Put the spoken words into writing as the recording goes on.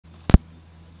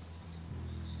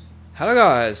Hello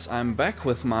guys, I'm back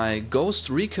with my Ghost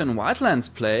Recon Wildlands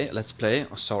Let's Play.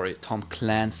 Oh, sorry, Tom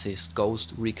Clancy's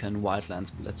Ghost Recon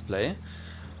Wildlands Let's Play.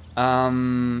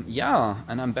 Yeah,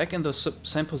 and I'm back in the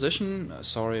same position.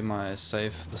 Sorry, the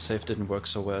save didn't work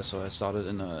so well, so I started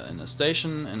in a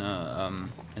station in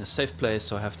a safe place,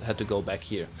 so I had to go back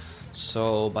here.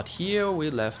 But here we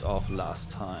left off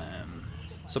last time.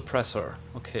 Suppressor.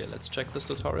 Okay, let's check this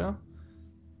tutorial.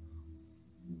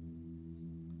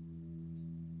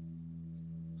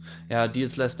 Yeah,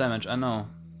 deals less damage, I know.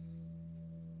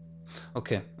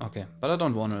 Okay, but I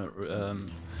don't want to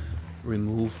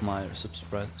remove my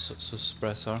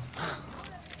suppressor.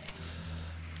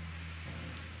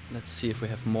 Let's see if we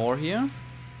have more here.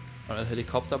 Or a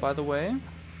helicopter, by the way.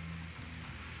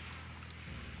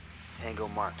 Tango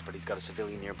marked, but he's got a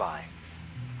civilian nearby.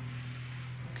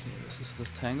 Okay, this is the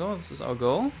Tango. This is our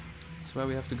goal. This is where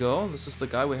we have to go. This is the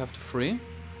guy we have to free.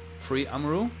 Free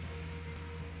Amaru.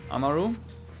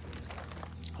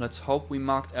 Let's hope we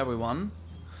marked everyone.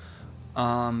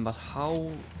 But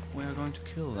how we are going to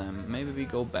kill them? Maybe we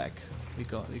go back. We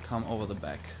come over the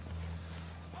back.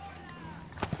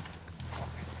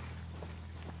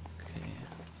 Okay.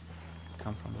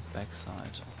 Come from the back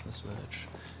side of this village.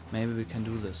 Maybe we can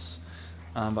do this.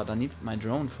 But I need my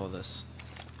drone for this.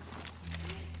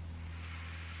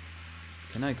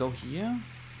 Can I go here?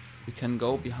 We can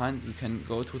go behind. We can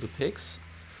go to the pigs.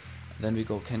 Then we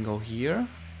can go here.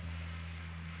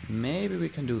 Maybe we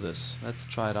can do this. Let's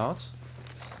try it out.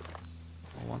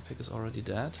 Oh, one pig is already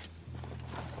dead.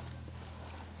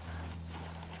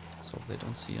 So they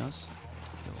don't see us.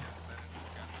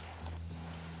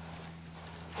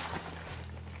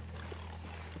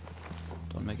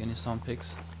 Don't make any sound,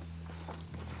 pigs.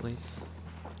 Please.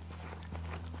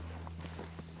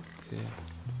 Okay.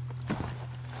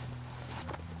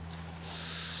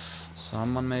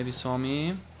 Someone maybe saw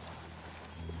me.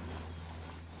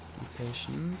 Be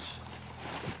patient.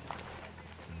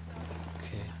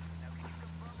 Okay.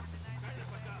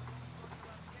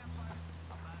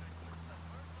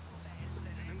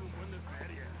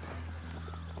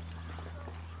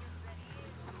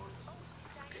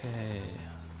 Okay.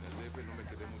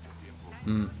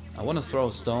 I want to throw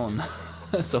a stone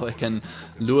so I can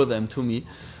lure them to me.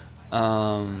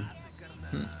 Let's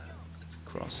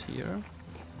cross here.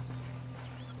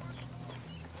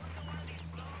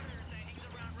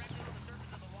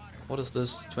 What is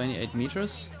this? 28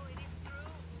 meters?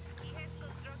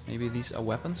 Maybe these are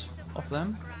weapons of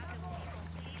them?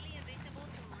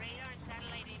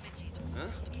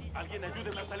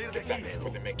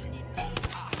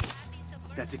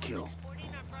 That's a kill.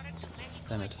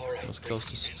 Damn it, it was close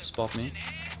to spot me.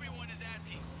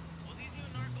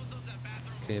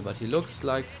 Okay, but he looks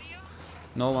like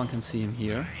no one can see him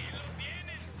here.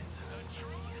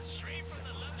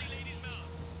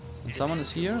 And someone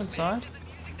is here inside?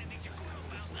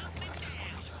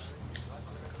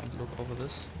 Can't look over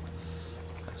this.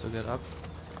 Have to get up.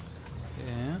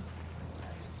 Okay.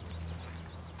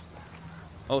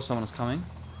 Oh, someone is coming.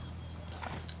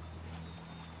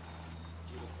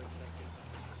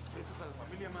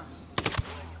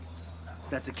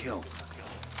 That's a kill.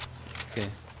 Okay,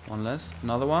 one less.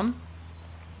 Another one.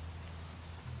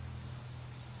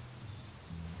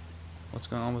 What's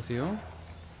going on with you?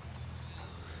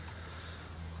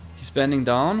 He's bending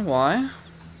down. Why?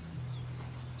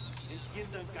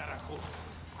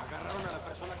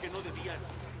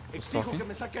 Who's talking?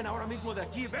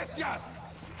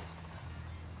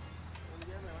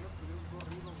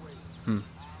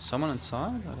 Someone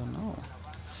inside? I don't know.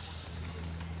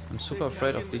 I'm super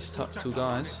afraid of these two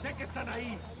guys.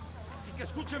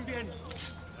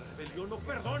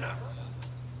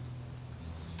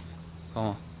 Come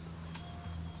on.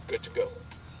 Good to go.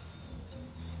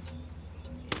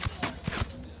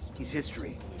 He's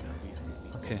history.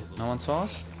 Okay, no one saw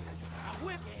us?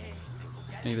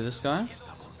 Maybe this guy?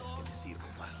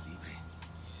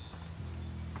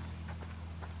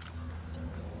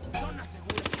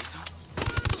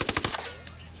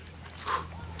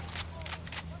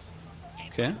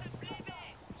 Okay.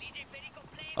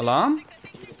 Alarm?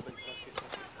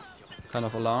 Kind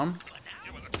of alarm.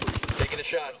 Taking a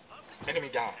shot. Enemy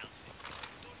down.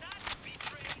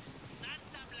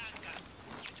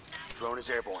 Drone is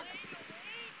airborne.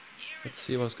 Let's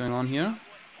see what's going on here.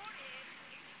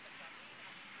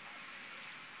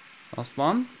 Last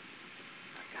one.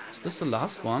 Is this the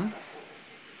last one?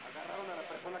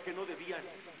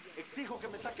 Okay,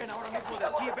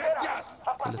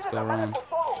 let's go around.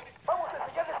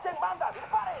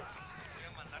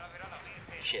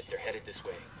 Shit, they're headed this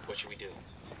way. What should we do?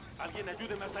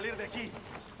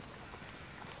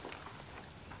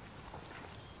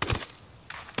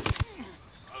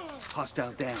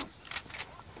 Hostile down.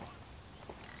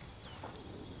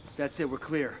 That's it, we're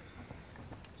clear.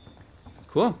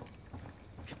 Cool.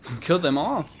 Killed them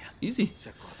all. Easy. ¿Se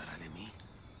acordará de mí?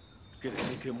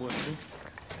 ¿Creen que muerto?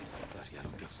 Daría lo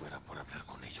que fuera por hablar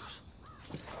con ellos.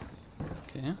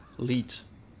 Okay. Lead.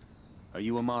 Are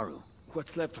you Amaru?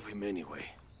 What's left of him anyway?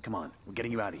 Come on, we're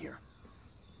getting you out of here.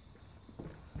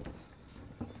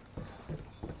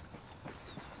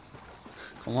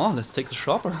 Come on, let's take the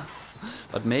shopper.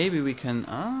 But maybe we can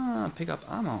pick up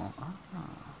ammo.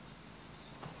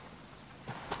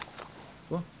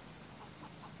 Whoa.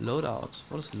 Loadout.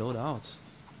 What is loadout?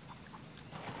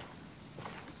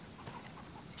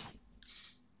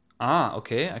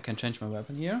 Okay, I can change my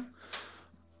weapon here.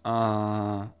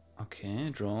 Okay,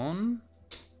 drone.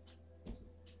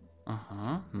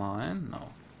 Mine?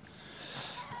 No.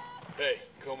 Hey,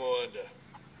 como anda?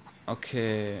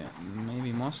 Okay,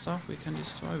 maybe more stuff we can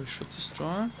destroy. We should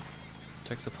destroy.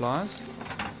 Tech supplies.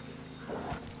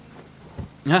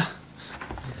 Yeah,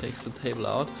 he takes the table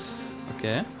out.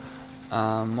 Okay.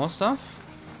 More stuff.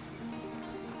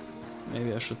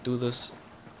 Maybe I should do this.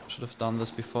 Should have done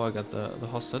this before I got the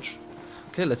hostage.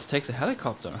 Okay, let's take the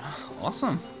helicopter.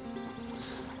 Awesome.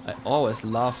 I always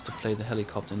love to play the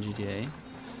helicopter in GTA.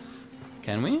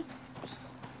 Can we?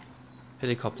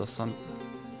 Helicopter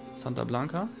Santa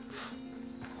Blanca?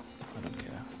 I don't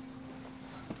care.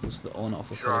 Who's the owner of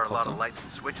this Sure are a helicopter? lot of lights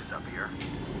and switches up here.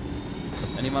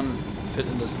 Does anyone fit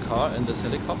in this car, in this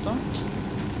helicopter?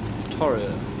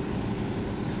 Tutorial.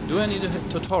 Do I need a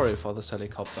tutorial for this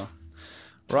helicopter?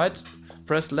 Right,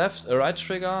 press left, right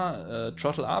trigger,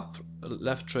 throttle up,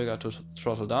 left trigger to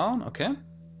throttle down, okay.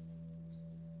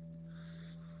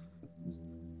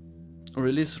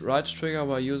 Release right trigger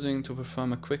while using to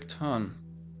perform a quick turn.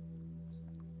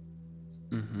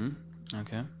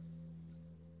 Okay.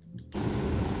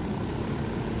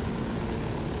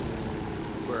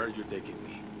 Where are you taking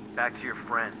me? Back to your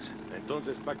friends.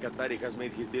 Entonces Pacatari has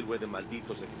made his deal with the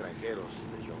malditos extranjeros,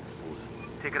 the young fool.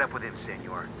 Take it up with him,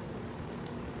 senor.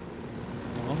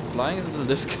 Oh, flying is a little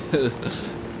difficult.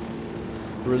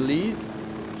 Release.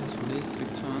 Just release,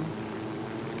 quick turn.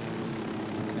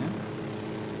 Okay.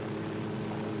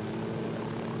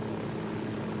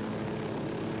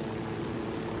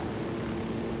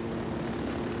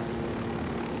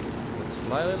 Let's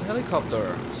fly a little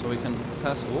helicopter so we can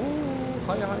pass. Oh,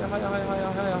 higher, higher, higher, higher,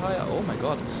 higher, higher, higher. Oh my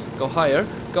god. Go higher,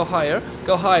 go higher,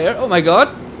 go higher. Oh my god.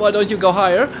 Why don't you go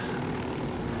higher?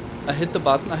 I hit the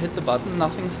button,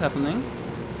 nothing's happening.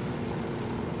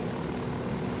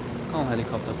 Come on,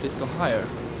 helicopter, please go higher.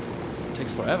 It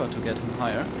takes forever to get him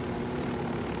higher.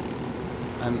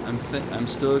 I'm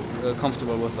still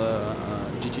comfortable with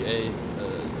GTA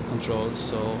controls,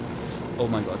 so oh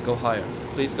my god, go higher.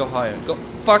 Please go higher. Go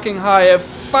fucking higher.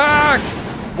 Fuck!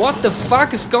 What the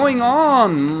fuck is going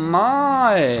on?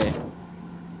 My!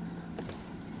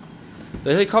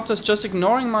 The helicopter's just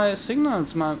ignoring my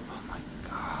signals. Oh my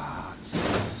god.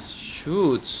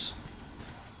 Shoot.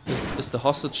 Is the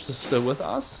hostage still with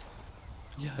us?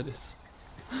 Yeah, it is.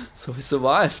 So we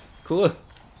survived. Cool.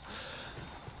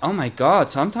 Oh my god,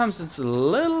 sometimes it's a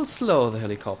little slow, the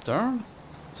helicopter.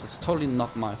 So it's totally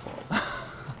not my fault.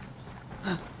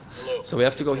 So we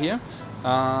have to go here.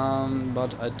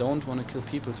 But I don't want to kill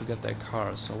people to get their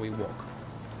cars, so we walk.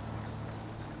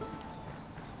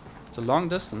 It's a long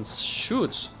distance.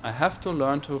 Shoot! I have to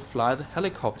learn to fly the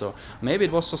helicopter. Maybe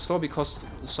it was so slow because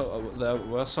there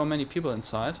were so many people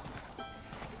inside.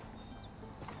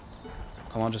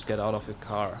 Come on, just get out of the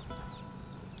car.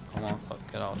 Come on,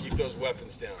 get out. Keep those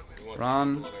weapons down. We want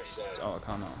Run. people on our side. It's our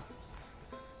car now.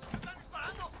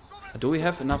 Do we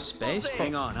have enough space for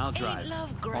Hang on, I'll drive.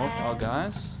 all our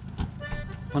guys?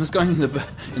 One is going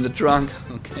in the trunk.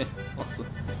 Okay, awesome.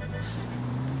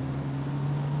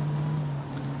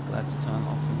 Let's turn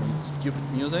off the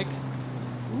stupid music.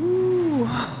 Ooh.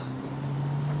 No,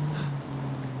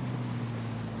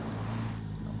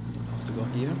 we don't have to go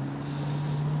here.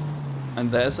 And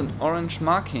there's an orange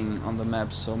marking on the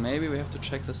map, so maybe we have to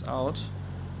check this out.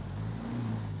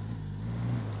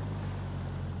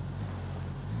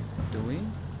 Do we?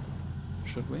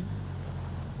 Should we?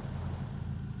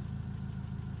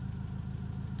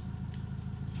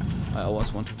 I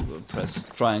always want to press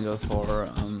triangle for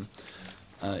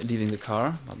leaving the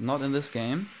car, but not in this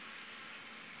game.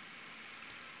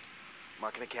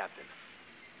 Marking a captain.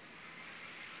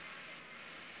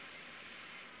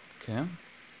 Okay.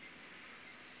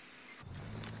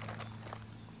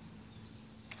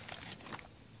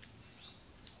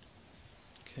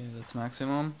 Okay, that's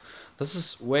maximum. This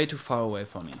is way too far away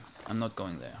for me. I'm not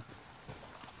going there.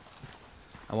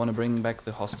 I want to bring back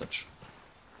the hostage.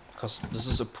 because this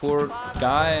is a poor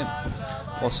guy,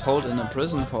 was held in a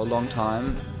prison for a long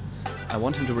time. I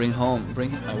want him to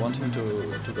I want him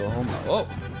to go home now.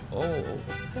 Oh.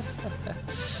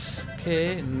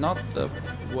 Okay, not the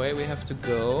way we have to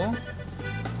go.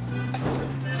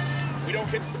 We don't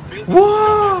hit civilians.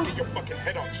 Whoa! Get your fucking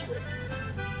head on straight.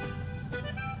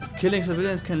 Killing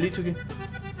civilians can lead to...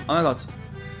 Oh my god.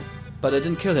 But I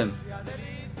didn't kill him.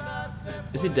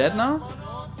 Is he dead now?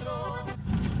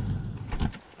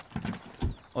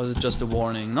 Or is it just a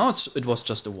warning? No, it was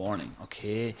just a warning.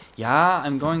 Okay. Yeah,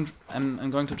 I'm going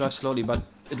to drive slowly, but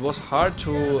it was hard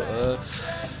to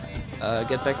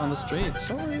get back on the street.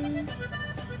 Sorry.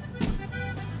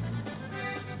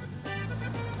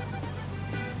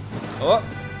 Oh.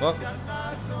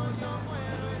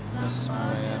 This is my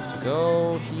way I have to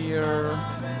go here.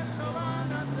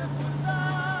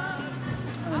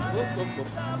 And whoop.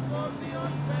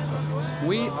 Perfect.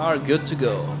 We are good to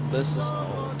go. This is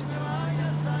old.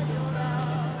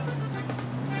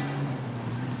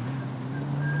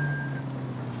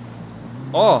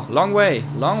 Oh, long way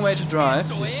to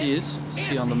drive. You see it.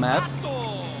 See on the map.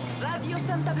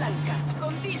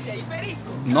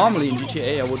 Normally in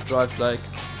GTA I would drive like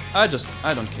I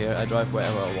don't care. I drive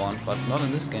wherever I want, but not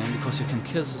in this game because you can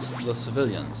kill the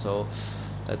civilian. So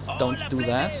don't do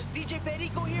that.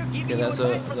 Okay, there's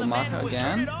the marker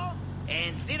again.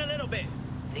 And seen a little bit.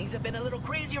 Things have been a little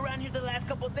crazy around here the last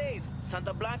couple of days.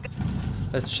 Santa Blanca.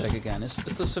 Let's check again. Is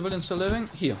the civilian still living?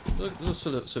 Here, the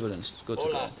civilian's good to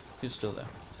go. He's still there.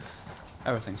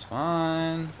 Everything's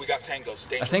fine. We got tangos.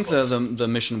 I think the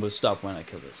mission will stop when I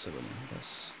kill the civilian.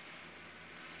 Yes.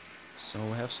 So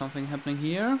we have something happening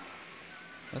here.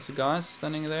 There's a guy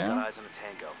standing there. Got eyes on the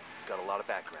tango. It's got a lot of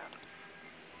background.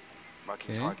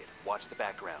 Marking target. Watch the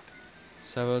background.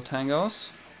 Several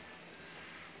tangos.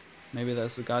 Maybe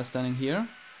there's a guy standing here.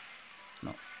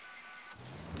 No.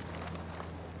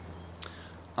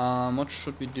 What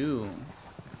should we do?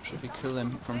 Should we kill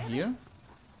them from here?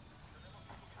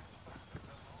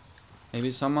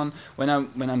 Maybe someone when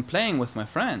I'm playing with my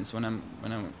friends,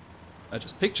 I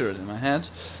just picture it in my head.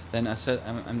 Then I said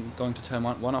I'm going to tell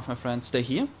one of my friends stay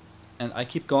here, and I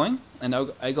keep going, and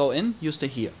I go in. You stay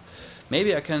here.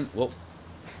 Maybe I can. Whoa,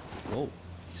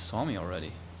 he saw me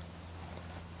already.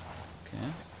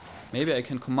 Okay. Maybe I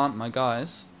can command my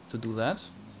guys to do that.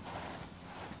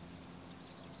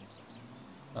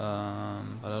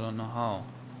 But I don't know how.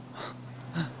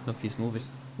 Look, he's moving.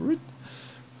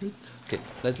 Okay,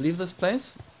 let's leave this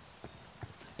place.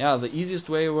 Yeah, the easiest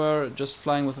way were just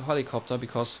flying with a helicopter,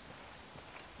 because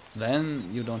then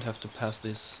you don't have to pass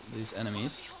these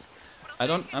enemies.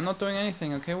 I'm not doing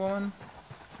anything, okay, woman?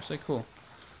 Stay cool.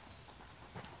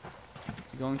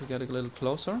 You're going to get a little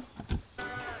closer.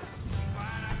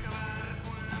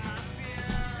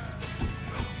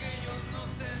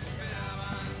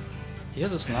 He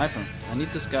has a sniper. I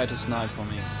need this guy to snipe for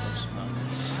me. Oops, no.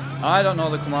 I don't know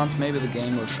the commands. Maybe the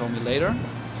game will show me later.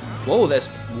 Whoa, there's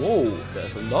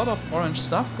a lot of orange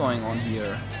stuff going on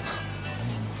here.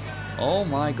 Oh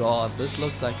my god, this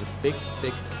looks like a big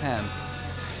camp.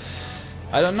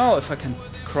 I don't know if I can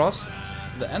cross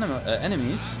the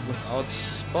enemies without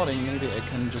spotting. Maybe I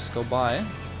can just go by.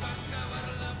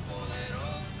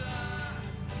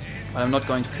 But I'm not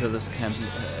going to kill this camp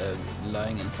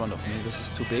lying in front of me. This is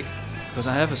too big. Because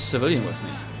I have a civilian with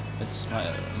me. It's my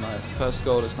first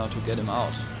goal is now to get him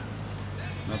out,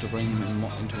 not to bring him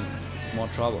into more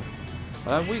trouble.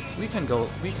 But we can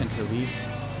kill these.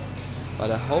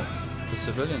 But I hope the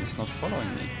civilian is not following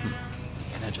me.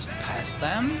 Can I just pass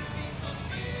them?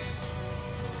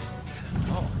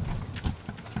 Oh.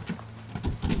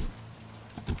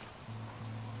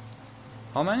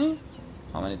 How many?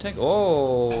 How many tanks?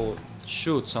 Oh,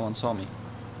 shoot! Someone saw me.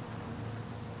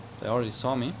 They already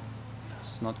saw me.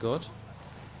 This is not good.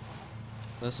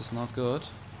 This is not good.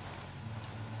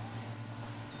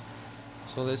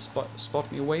 So they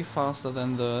spot me way faster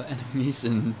than the enemies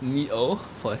in Neo,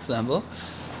 for example.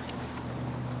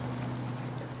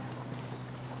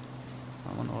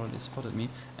 Someone already spotted me,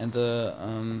 and the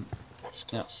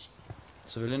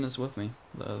civilian is with me.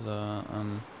 The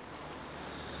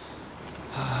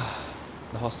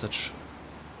hostage.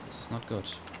 This is not good.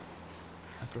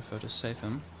 I prefer to save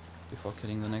him before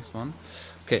killing the next one.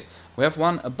 Okay, we have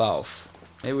one above.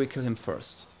 Maybe we kill him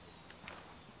first,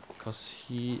 because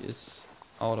he is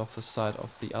out of the sight of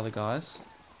the other guys.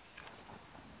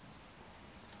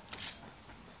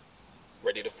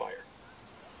 Ready to fire.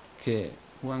 Okay,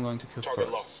 who I'm going to kill Target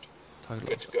first? lost. Target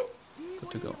Good lost. to go.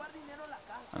 Good to go.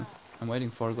 I'm waiting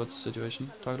for a good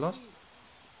situation. Target lost?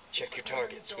 Check your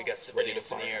targets. We got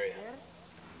civilians in the area.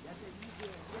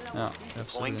 Yeah, we have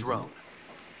Deploying civilians. drone.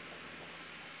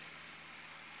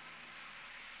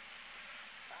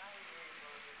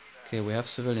 Okay, we have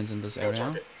civilians in this No area.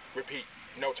 target. Repeat,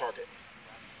 no target.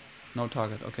 No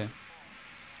target, okay.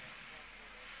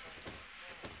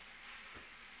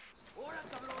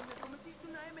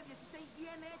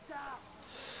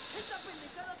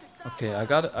 Okay, I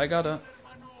got a...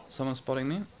 Someone spotting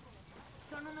me?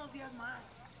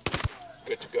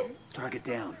 Good to go. Target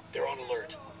down. They're on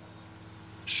alert.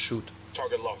 Shoot.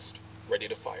 Target lost. Ready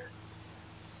to fire.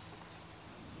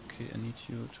 Okay, I need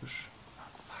you to oh,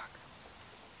 fuck.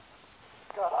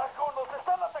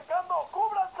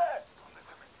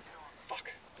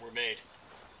 Fuck, we're made.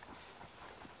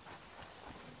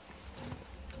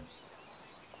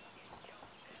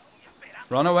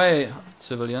 Run away,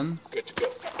 civilian. Good to go.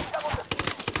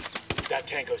 That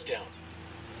tango's down.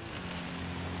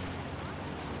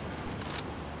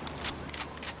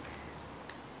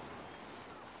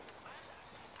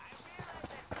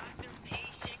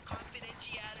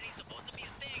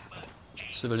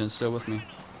 Civilian still with me.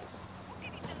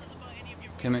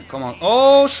 Come on.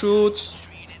 Oh, shoot!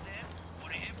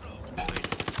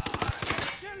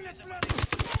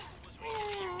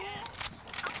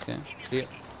 Okay, clear.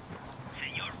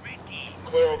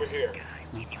 Clear over here.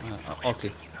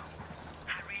 Okay.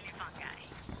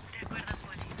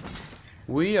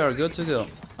 We are good to go.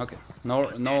 Okay,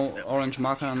 no orange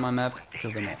marker on my map.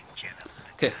 Kill them all.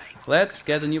 Okay, let's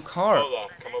get a new car. Hola,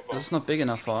 come over. This is not big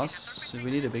enough for us. So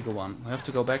we need a bigger one. We have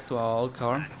to go back to our old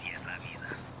car.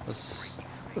 That's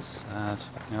sad.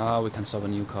 Yeah, we can stop a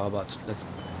new car, but let's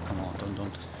come on.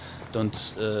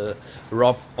 Don't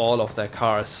rob all of their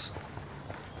cars.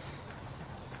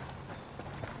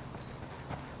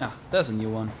 Ah, there's a new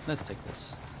one. Let's take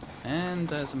this. And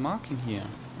there's a marking here.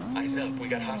 Eyes up, we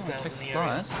got hostiles Take in the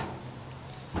area. supplies.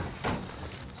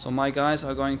 So my guys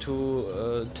are going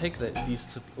to take these.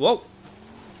 Whoa!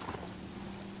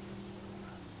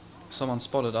 Someone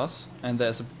spotted us, and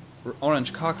there's a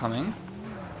orange car coming.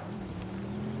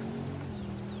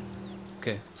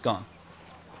 Okay, it's gone.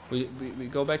 We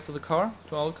go back to the car,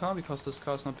 to our old car, because this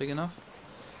car is not big enough.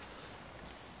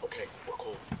 Okay, we're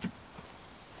cool.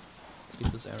 Let's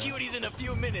leave this area. Cuties in a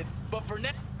few minutes, but for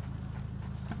now.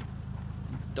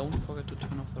 Don't forget to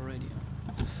turn off the radio.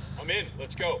 I'm in,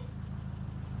 let's go.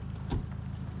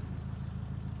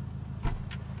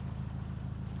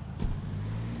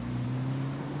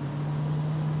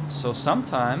 So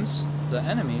sometimes the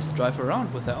enemies drive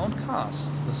around with their own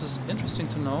cars. This is interesting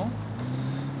to know,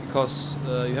 because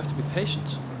you have to be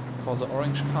patient for the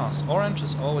orange cars. Orange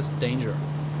is always danger.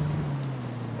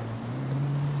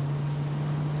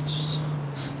 It's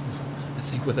I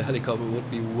think with a helicopter it would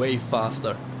be way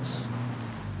faster.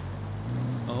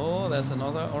 Oh, there's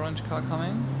another orange car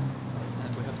coming,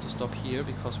 and we have to stop here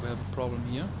because we have a problem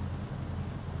here.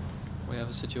 We have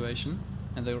a situation,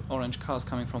 and the orange car is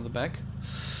coming from the back.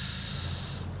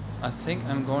 I think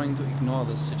I'm going to ignore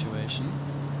this situation,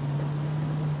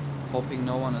 hoping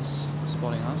no one is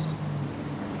spotting us.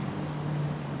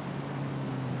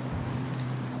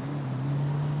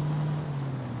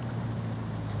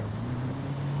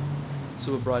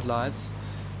 Super bright lights.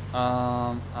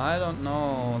 I don't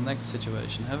know. Next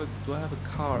situation. Do I have a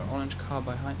car, orange car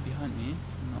behind me?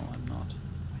 No, I'm not.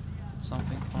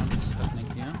 Something orange is happening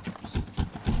here.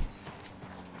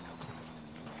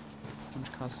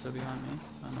 Orange car still behind me.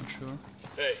 I'm not sure.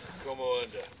 Hey, como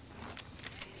anda?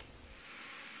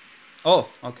 Oh,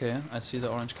 okay. I see the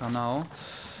orange car now.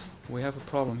 We have a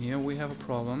problem here. We have a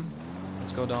problem.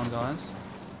 Let's go down, guys.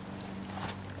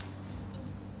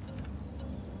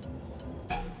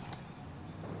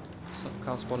 Some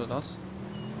car spotted us.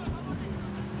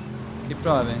 Keep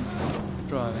driving. Keep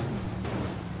driving.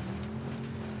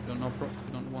 We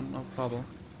don't want no trouble.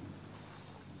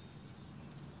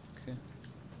 Okay.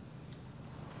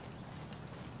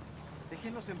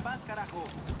 Déjenlos en paz, carajo.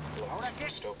 ¿Ahora qué?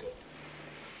 Still good.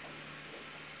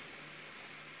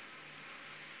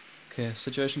 Okay,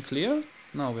 situation clear?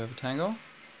 No, we have a tango.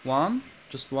 One,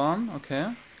 just one,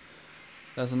 okay.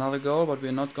 There's another goal, but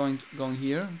we're not going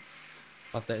here.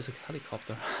 But there is a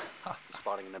helicopter.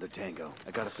 Spotting another tango.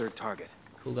 I got a third target.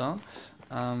 Cool down.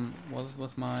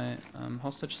 With my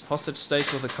hostage. Hostage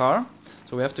stays with the car,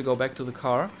 so we have to go back to the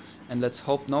car, and let's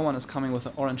hope no one is coming with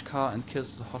an orange car and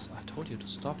kills the hostage. I told you to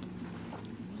stop.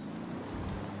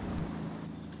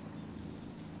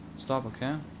 Stop,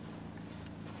 okay?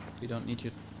 We don't need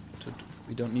you to.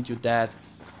 We don't need you dead.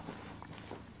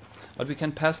 But we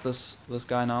can pass this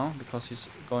guy now because he's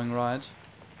going right.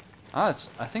 I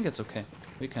think it's okay.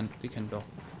 We can go.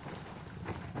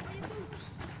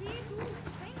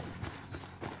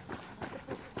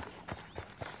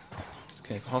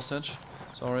 Okay, hostage.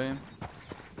 Sorry.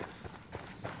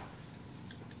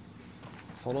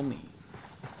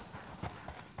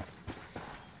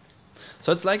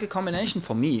 So it's like a combination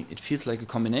for me. It feels like a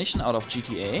combination out of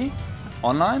GTA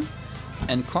Online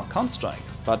and Counter-Strike.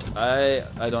 But I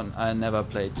never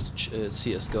played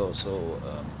CS:GO, so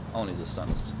only this time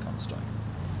is Counter-Strike.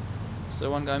 Is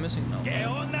there one guy missing? No. ¿Qué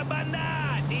onda,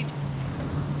 banda? Need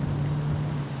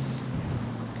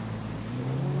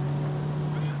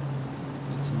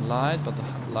some light, but the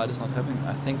light is not happening.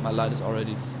 I think my light is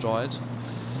already destroyed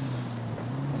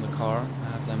on the car. I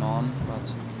have them on,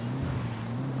 but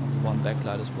only one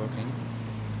backlight is working.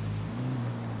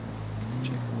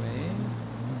 Check the way.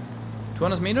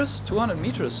 200 meters? 200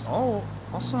 meters. Oh,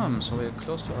 awesome. So we're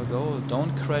close to our goal.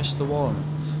 Don't crash the wall.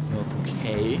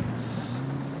 Okay.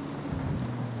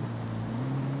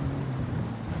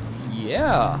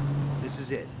 Yeah. This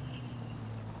is it.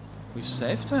 We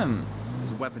saved him.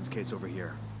 There's a weapons case over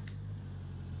here.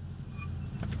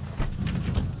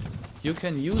 You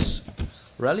can use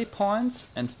rally points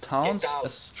and towns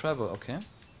as travel. Okay.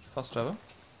 Fast travel.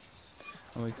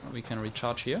 We can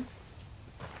recharge here.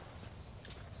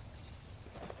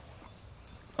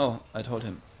 Oh, I told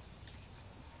him.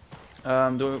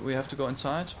 Do we have to go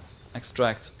inside?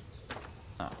 Extract.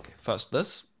 Ah, okay. First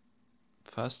this.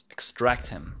 First extract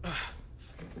him.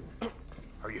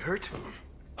 Are you hurt?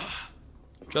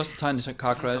 Just a tiny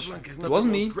car crash. It It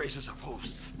wasn't me. Gracious of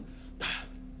hosts.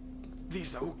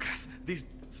 These Aukas, these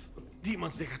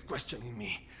demons, they got questioning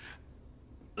me.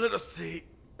 Let us say,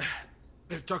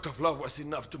 their talk of love was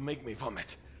enough to make me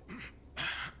vomit.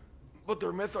 But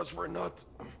their methods were not.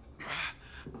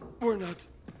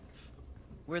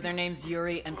 Were their names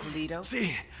Yuri and Polito?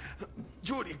 See,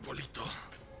 Yuri Polito.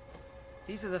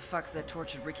 These are the fucks that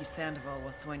tortured Ricky Sandoval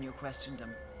while Sueño questioned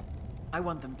him. I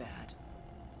want them bad.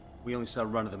 We only saw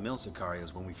run-of-the-mill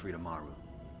Sicarios when we freed Amaru.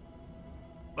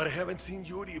 But I haven't seen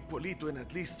Yuri and Polito in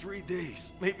at least 3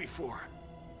 days, maybe 4.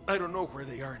 I don't know where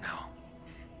they are now.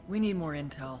 We need more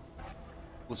intel.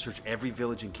 We'll search every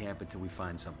village and camp until we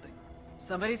find something.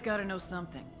 Somebody's gotta know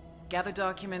something. Gather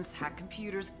documents, hack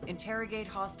computers, interrogate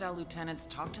hostile lieutenants,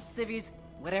 talk to civvies,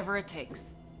 whatever it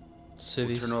takes.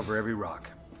 Civvies. We'll turn over every rock.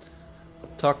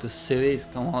 Talk to civvies.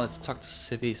 Come on, let's talk to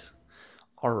civvies.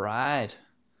 Alright.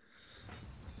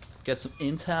 Get some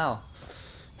intel.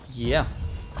 Yeah.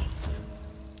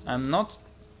 I'm not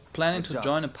planning to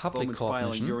join a public Bowman's court file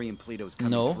on mission. Yuri and Polito's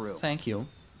coming No, through. thank you.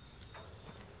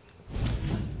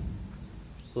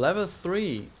 Level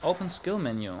 3, open skill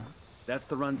menu. That's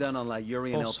the rundown on La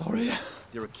Yuri and Oh, El sorry. Polito.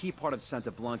 They're a key part of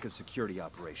Santa Blanca's security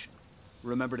operation.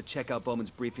 Remember to check out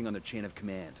Bowman's briefing on their chain of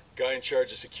command. Guy in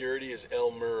charge of security is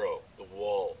El Muro, the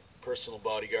Wall, personal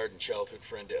bodyguard and childhood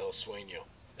friend to El Sueño.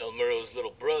 El Muro's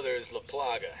little brother is La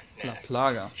Plaga. La Nasty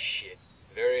Plaga. piece of shit.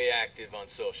 Very active on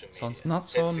social media. Sounds not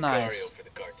so Head Sicario nice. for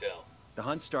the cartel. The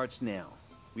hunt starts now.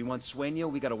 We want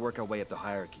Sueño, we gotta work our way up the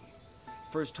hierarchy.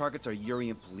 First targets are Yuri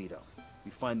and Polito. We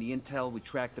find the intel, we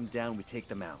track them down, we take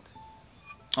them out.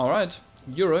 Alright,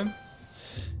 Euro.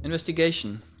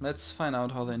 Investigation. Let's find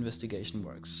out how the investigation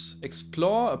works.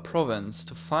 Explore a province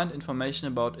to find information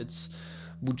about its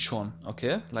buchon.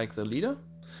 Okay, like the leader.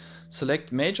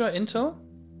 Select major intel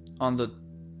on the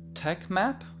tech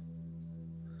map.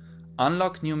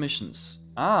 Unlock new missions.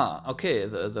 Ah, okay,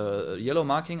 the yellow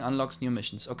marking unlocks new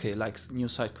missions. Okay, like new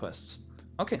side quests.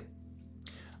 Okay.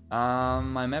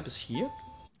 My map is here.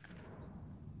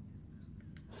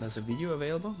 There's a video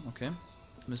available. Okay,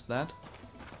 missed that.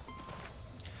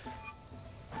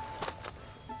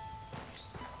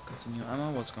 Got some new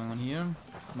ammo. What's going on here?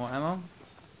 More ammo.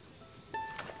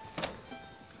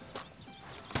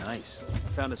 Nice.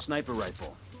 Found a sniper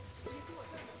rifle.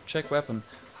 Check weapon.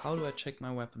 How do I check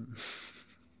my weapon?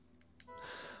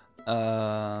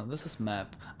 This is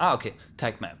map. Ah, okay.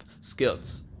 Tag map.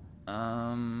 Skills.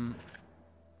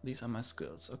 These are my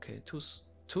skills. Okay,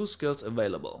 two skills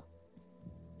available.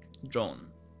 Drone.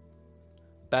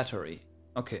 Battery.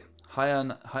 Okay. Higher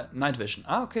night vision.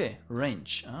 Ah, okay.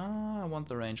 Range. Ah, I want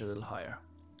the range a little higher.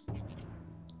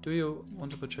 Do you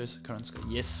want to purchase current skill?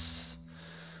 Yes.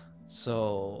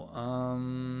 So,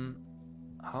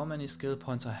 how many skill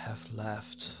points I have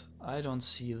left? I don't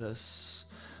see this.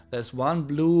 There's one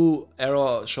blue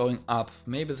arrow showing up.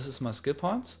 Maybe this is my skill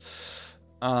points.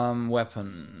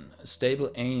 Weapon.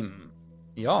 Stable aim.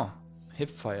 Yeah. Hip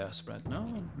fire spread. No,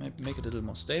 maybe make it a little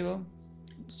more stable.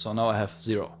 So now I have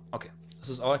 0. Okay. This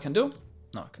is all I can do?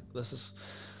 No, okay. This is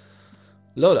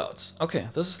loadouts. Okay,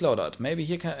 this is loadout. Maybe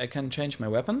here I can change my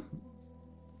weapon.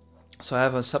 So I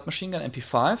have a submachine gun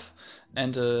MP5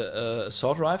 and a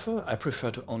assault rifle. I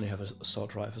prefer to only have an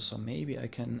assault rifle, so maybe I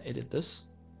can edit this.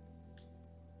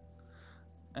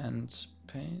 And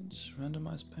paint,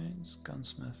 randomize paints,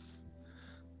 gunsmith.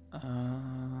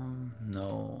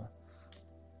 No.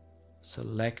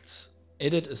 Select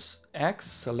edit is X,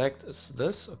 select is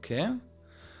this, okay.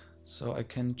 So I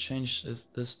can change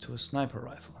this to a sniper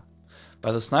rifle.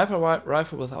 But the sniper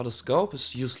rifle without a scope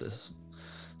is useless.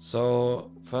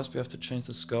 So first we have to change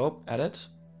the scope, edit,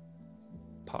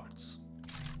 parts,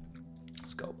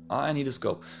 scope. I need a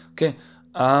scope. Okay,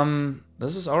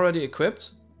 this is already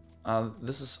equipped.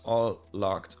 This is all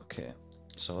locked, okay.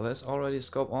 So there's already a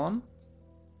scope on.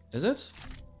 Is it?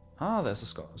 Ah, there's a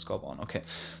scope on, okay.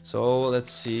 So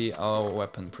let's see our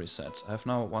weapon preset. I have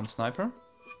now one sniper.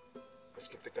 Let's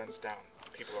get the guns down.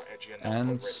 People are edgy enough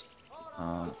And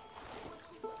already.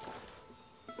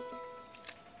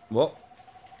 What?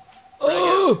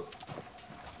 Oh!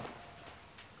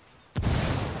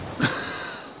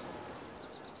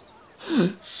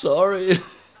 Sorry.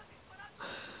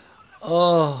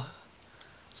 Oh,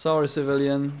 sorry,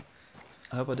 civilian.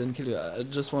 I hope I didn't kill you. I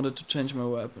just wanted to change my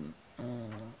weapon.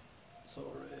 Sorry.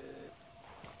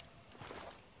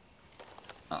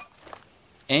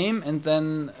 Aim and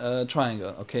then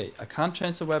triangle. Okay, I can't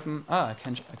change the weapon. I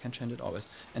can change it always.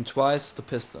 And twice the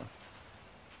pistol.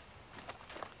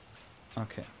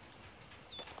 Okay.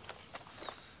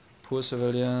 Poor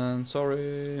civilian.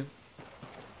 Sorry.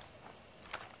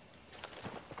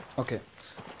 Okay.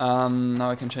 Now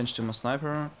I can change to my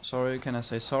sniper. Sorry. Can I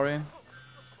say sorry?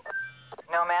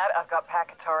 Nomad, I've got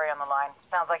Pakatari on the line.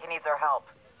 Sounds like he needs our help.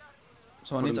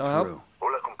 Someone needs our help?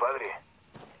 Hola, compadre.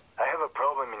 I have a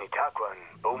problem in Itaqua,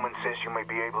 and Bowman says you may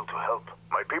be able to help.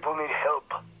 My people need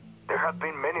help. There have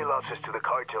been many losses to the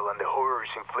cartel, and the horrors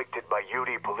inflicted by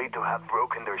Yuri Polito have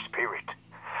broken their spirit.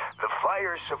 The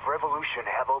fires of revolution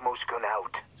have almost gone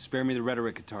out. Spare me the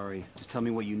rhetoric, Atari. Just tell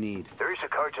me what you need. There is a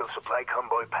cartel supply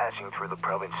convoy passing through the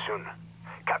province soon.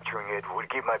 Capturing it would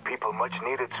give my people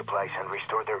much-needed supplies and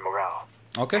restore their morale.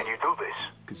 Okay. Can you do this?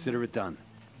 Consider it done.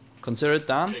 Consider it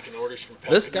done. Taking orders from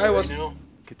This guy Pakatari was- now?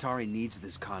 Katari needs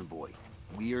this convoy.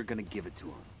 We are gonna give it to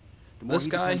him. The more This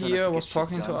he guy depends on us here to was get shit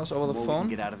talking to done, us over the more we phone. can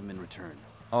get out of him in return.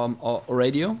 Or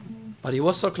radio, but he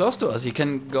was so close to us. He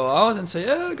can go out and say,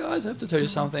 "Yeah, guys, I have to tell you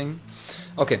something."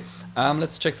 Okay,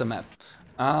 let's check the map.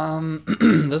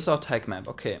 This is our tag map.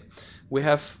 Okay, we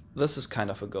have. This is kind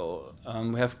of a goal.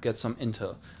 We have to get some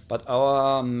intel, but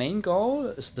our main goal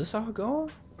is this. Our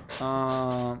goal?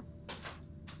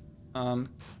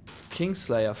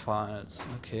 Kingslayer files.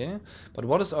 Okay, but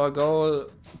what is our goal?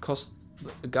 Because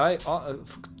the guy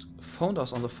phoned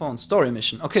us on the phone. Story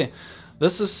mission. Okay.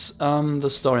 This is the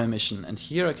story mission, and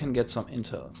here I can get some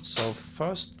intel. So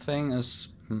first thing is,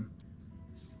 and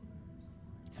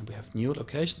we have new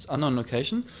locations, unknown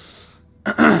location.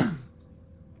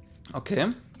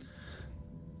 Okay.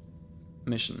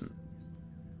 Mission.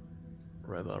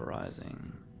 Rebel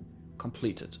Rising.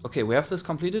 Completed. Okay, we have this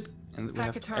completed, and we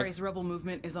have. Pakatari's rebel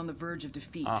movement is on the verge of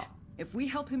defeat. If we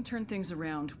help him turn things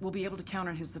around, we'll be able to count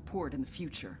on his support in the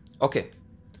future. Okay.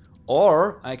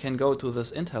 Or I can go to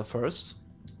this intel first.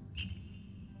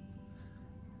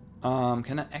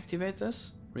 Can I activate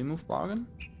this? Remove bargain?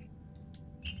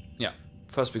 Yeah,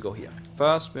 first we go here.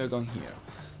 First we are going here.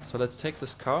 So let's take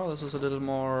this car. This is a little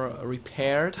more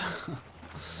repaired.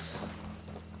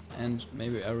 And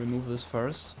maybe I remove this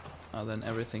first. Then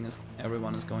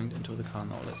everyone is going into the car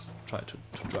now. Let's try to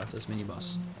drive this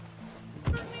minibus.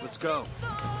 Let's go.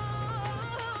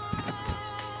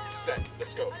 Set.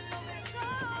 Let's go.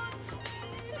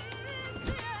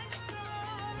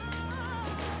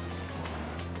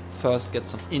 First get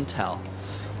some intel.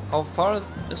 How far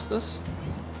is this?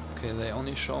 Okay, they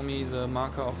only show me the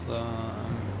marker of the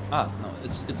no,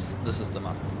 this is the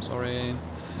marker. Sorry.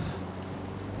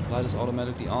 Light is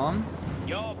automatically on.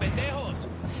 Yo, pendejos,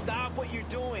 stop what you're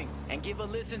doing and give a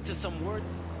listen to some word.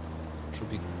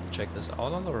 Should we check this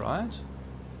out on the right?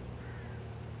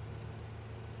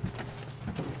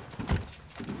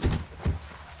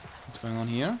 What's going on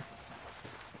here?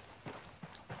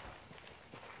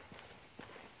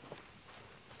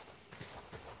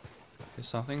 Okay,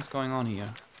 something's going on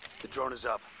here. The drone is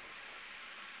up.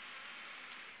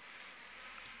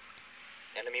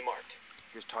 Enemy marked.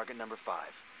 Here's target number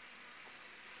 5.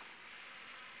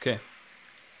 Okay.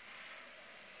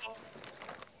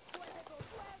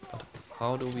 But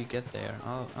how do we get there?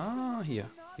 Here.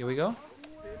 Here we go.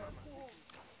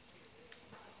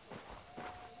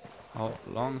 How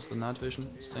long is the night vision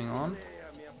staying on?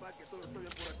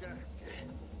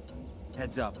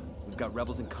 Heads up. We've got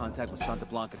rebels in contact with Santa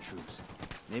Blanca troops.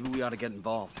 Maybe we ought to get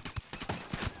involved.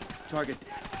 Target.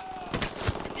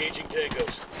 Engaging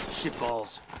tangos.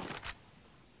 Shitballs.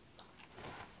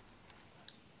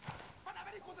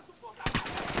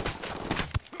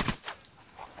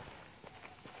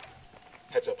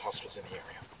 Heads up, hostiles in the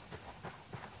area.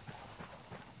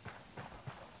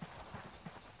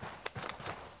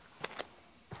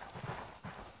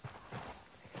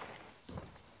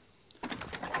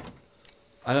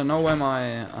 I don't know where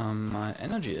my my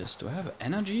energy is. Do I have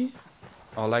energy?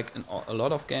 Or like in a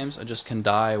lot of games, I just can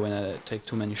die when I take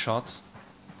too many shots.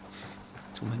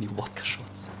 Too many vodka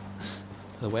shots.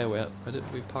 Where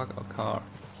did we park our car?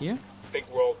 Here? Think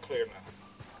we're all clear now.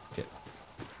 Okay.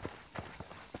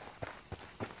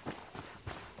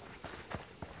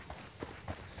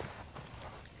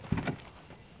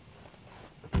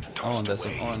 Oh, and there's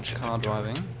an orange car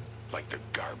driving. Like the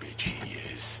garbage he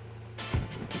is.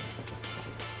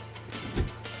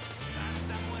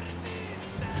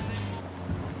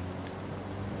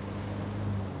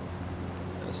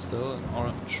 There's still an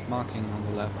orange marking on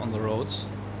the left, on the roads.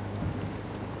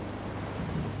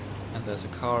 And there's a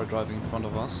car driving in front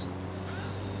of us.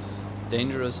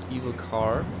 Dangerous, evil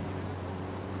car.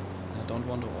 I don't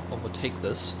want to overtake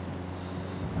this.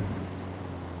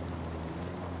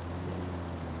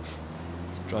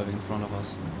 It's driving in front of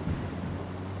us.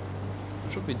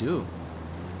 What should we do?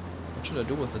 What should I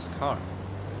do with this car?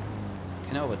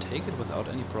 Can I overtake it without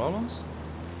any problems?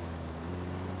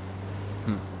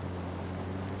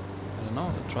 I don't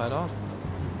know, let's try it out.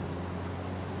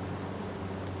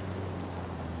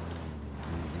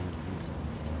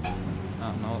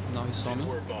 Ah, now he saw me.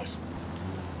 Word, boss.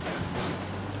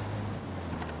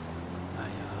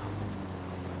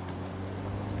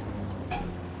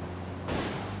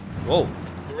 Whoa!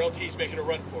 The LT's making a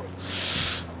run for it.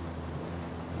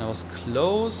 I was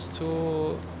close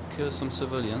to kill some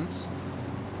civilians.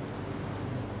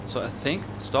 So I think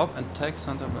stop and take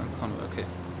Santa Blanca convoy. Okay.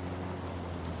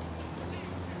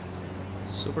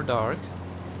 Super dark.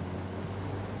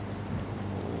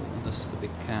 Oh, and this is the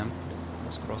big camp I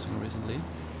was crossing recently.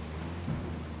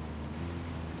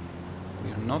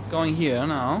 We are not going here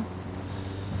now.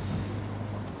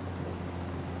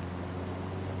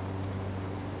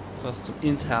 First some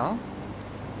intel.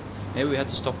 Maybe we had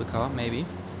to stop the car, maybe.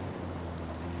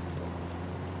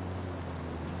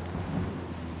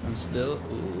 I'm still...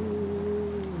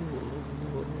 Ooh,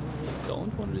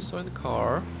 don't want to destroy the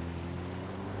car.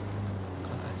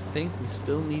 I think we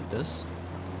still need this.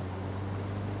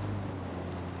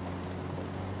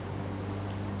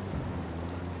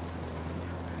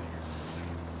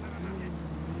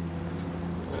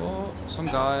 Oh, some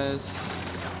guys.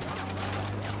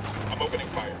 I'm opening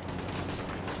fire.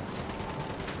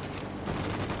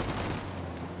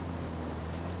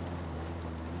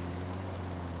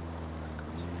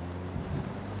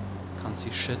 Can't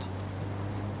see shit.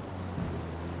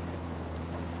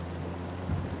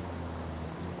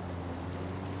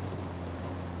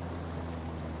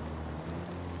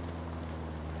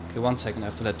 Okay, 1 second, I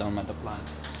have to let down my blind.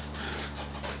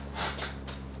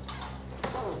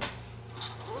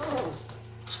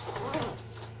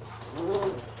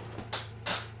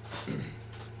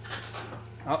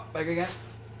 Oh, back again.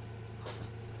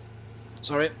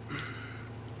 Sorry.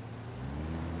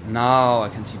 Now I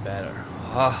can see better.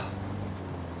 Ah.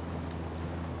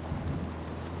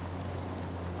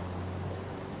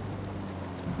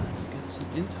 Let's get some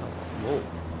intel. Whoa.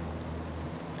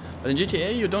 But in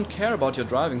GTA you don't care about your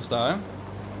driving style.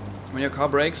 When your car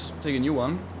breaks, take a new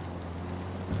one.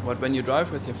 But when you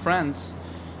drive with your friends,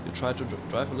 you try to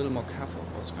drive a little more careful.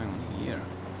 What's going on here?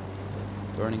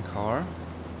 Burning car.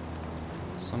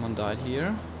 Someone died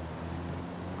here.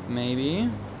 Maybe.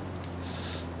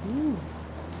 Ooh.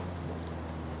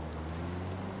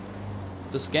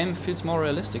 This game feels more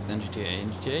realistic than GTA.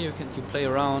 In GTA you play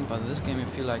around, but in this game you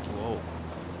feel like, whoa.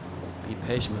 Be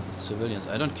patient with the civilians.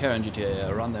 I don't care in GTA,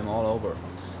 I run them all over.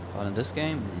 But in this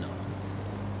game, no.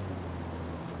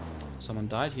 Someone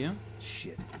died here.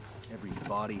 Shit. Every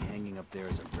body hanging up there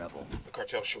is a rebel. The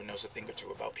cartel sure knows a thing or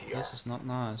two about PR. This is not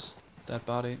nice. That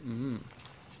body.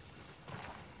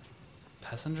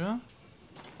 Passenger?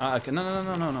 Ah, okay.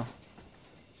 No.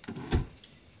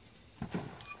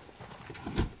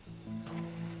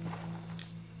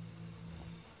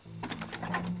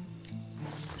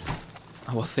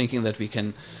 I was thinking that we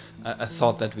can... I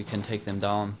thought that we can take them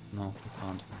down. No, we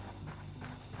can't.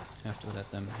 We have to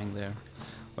let them hang there.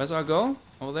 Where's our goal?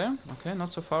 Over there? Okay,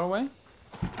 not so far away.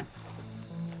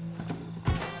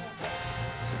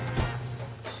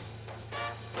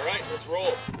 Alright, let's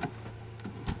roll.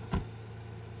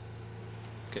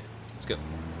 Okay, let's go.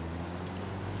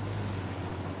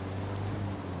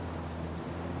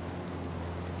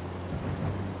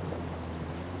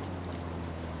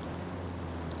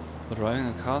 But driving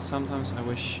a car sometimes I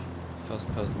wish first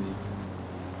person view.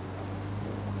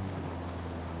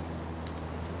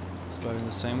 It's driving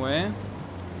the same way.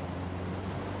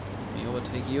 Let me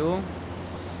overtake you.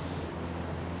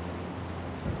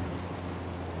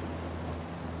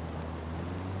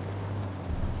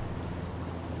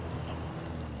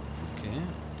 Okay.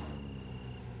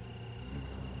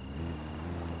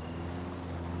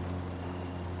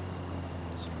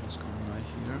 It's coming right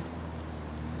here.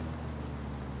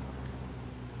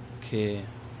 Okay.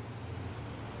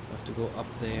 We have to go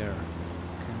up there.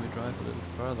 Can we drive a little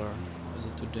further? Or is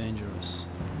it too dangerous?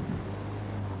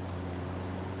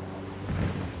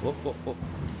 Whoop, whoop, whoop.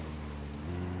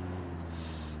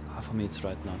 For me it's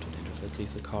right now too dangerous. Let's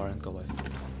leave the car and go by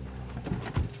foot.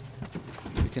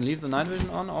 We can leave the night vision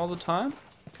on all the time?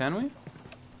 Can we?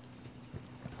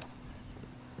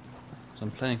 So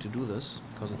I'm planning to do this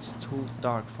because it's too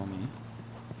dark for me.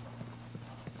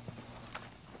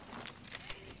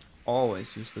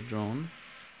 Always use the drone.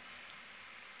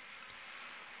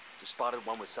 Just spotted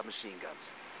one with submachine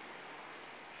guns.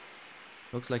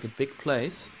 Looks like a big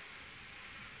place.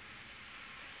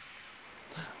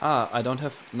 Ah, I don't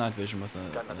have night vision with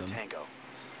Got another tango.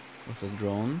 with the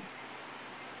drone.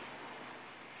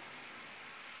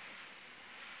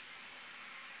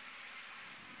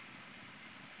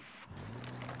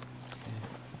 Okay.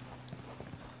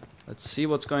 Let's see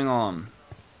what's going on.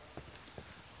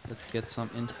 Let's get some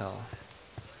intel.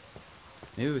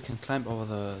 Maybe we can climb over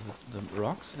the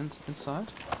rocks inside.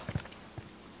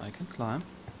 I can climb.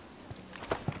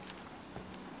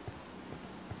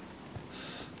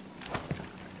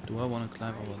 Do I want to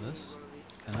climb over this?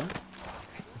 Can I?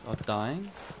 Without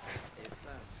dying?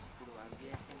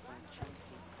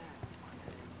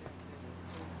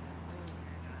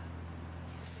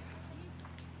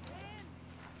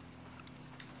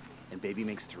 And baby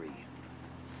makes 3.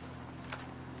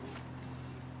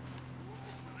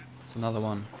 It's another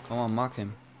one. Come on, mark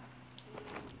him.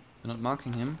 You're not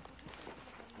marking him.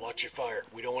 Watch your fire.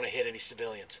 We don't want to hit any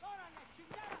civilians.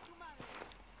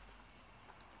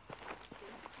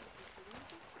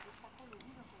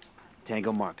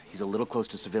 Tango marked. He's a little close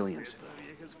to civilians.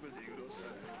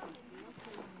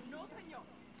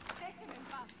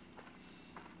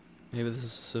 Maybe this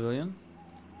is a civilian.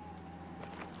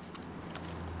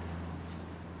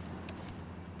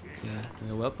 Okay,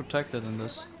 we are well protected in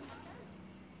this.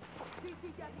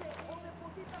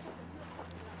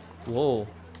 Whoa.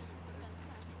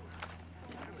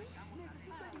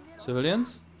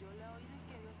 Civilians?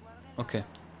 Okay.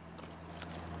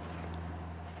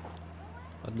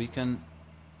 But we can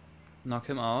knock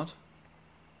him out.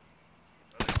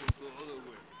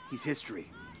 He's history.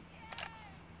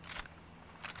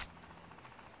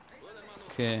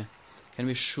 Okay. Can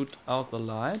we shoot out the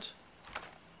light?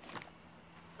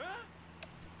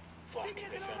 Fuck,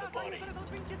 they found a body.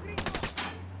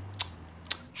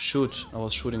 Shoot. I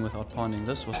was shooting without pointing.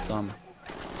 This was dumb.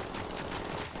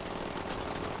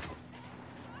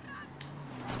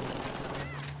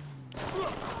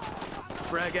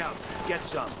 Frag out. Get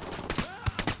some.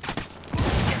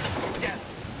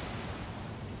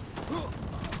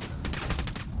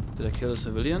 Did I kill a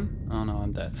civilian? Oh no,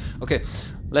 I'm dead. Okay,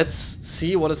 let's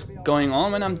see what is going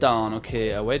on when I'm down.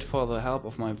 Okay, I wait for the help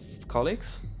of my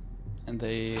colleagues. And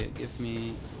they give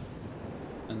me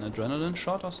an adrenaline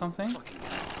shot or something.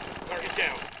 Target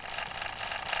down.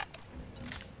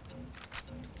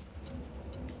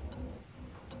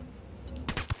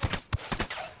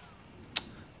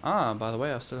 Ah, by the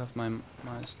way, I still have my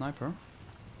sniper.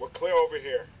 We're clear over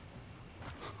here.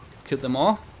 Killed them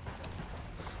all.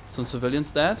 Some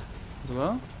civilians dead as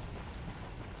well.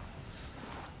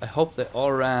 I hope they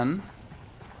all ran.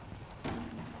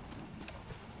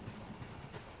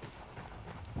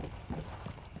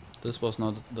 This was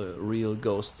not the real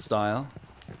Ghost style.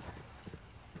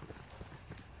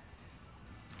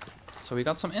 So we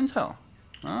got some intel.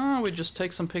 Ah, we just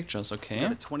take some pictures, okay.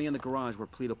 Got a 20 in the garage where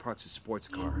Polito parks his sports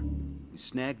car. We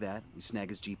snag that, we snag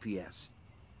his GPS.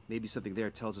 Maybe something there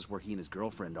tells us where he and his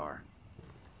girlfriend are.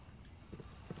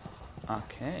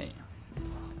 Okay.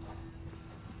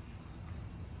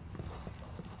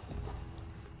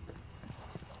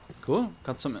 Cool.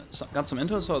 Got some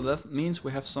intel, so that means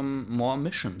we have some more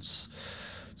missions.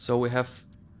 So we have,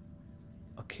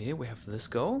 okay, we have this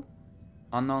goal,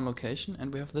 unknown location,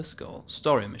 and we have this goal,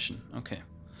 story mission. Okay.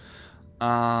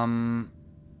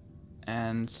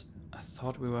 And I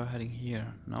thought we were heading here.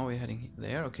 Now we're heading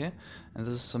there. Okay. And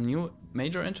this is some new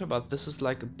major intel, but this is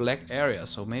like a black area,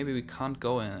 so maybe we can't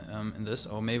go in this,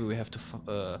 or maybe we have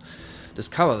to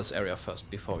discover this area first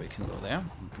before we can go there.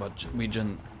 But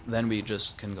then we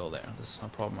just can go there. This is no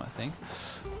problem, I think.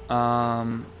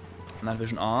 Night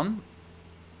vision on.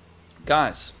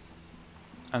 Guys,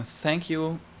 I'm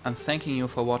thanking you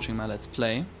for watching my Let's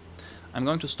Play. I'm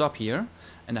going to stop here,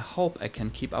 and I hope I can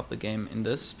keep up the game in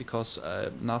this, because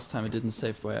last time I didn't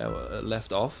save where I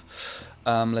left off.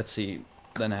 Let's see,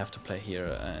 then I have to play here,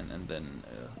 and then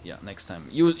yeah, next time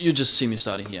you just see me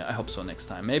starting here. I hope so next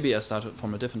time. Maybe I started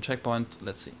from a different checkpoint.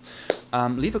 Let's see.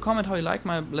 Leave a comment how you like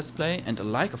my Let's Play, and a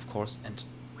like, of course, and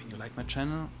like my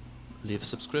channel, leave a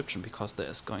subscription, because there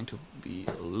is going to be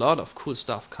a lot of cool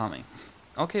stuff coming.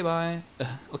 Okay, bye.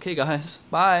 Okay guys,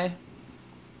 bye.